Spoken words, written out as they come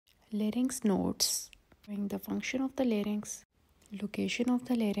Larynx notes showing the function of the larynx, location of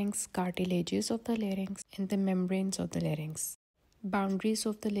the larynx, cartilages of the larynx, and the membranes of the larynx. Boundaries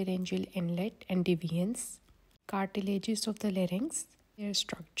of the laryngeal inlet and deviance, cartilages of the larynx, their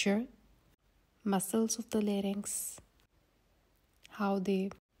structure, muscles of the larynx, how they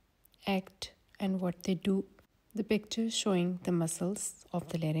act and what they do. The pictures showing the muscles of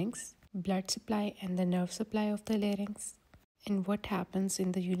the larynx, blood supply and the nerve supply of the larynx, and what happens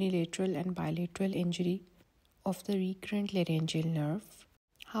in the unilateral and bilateral injury of the recurrent laryngeal nerve,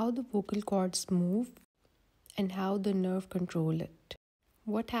 how the vocal cords move and how the nerve control it.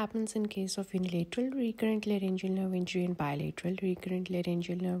 What happens in case of unilateral recurrent laryngeal nerve injury and bilateral recurrent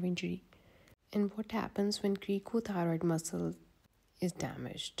laryngeal nerve injury, and what happens when cricothyroid muscle is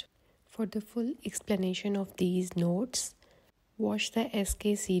damaged. For the full explanation of these notes, watch the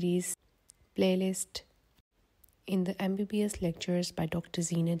SK series playlist in the MBBS lectures by Dr.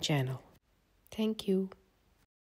 Zina channel. Thank you.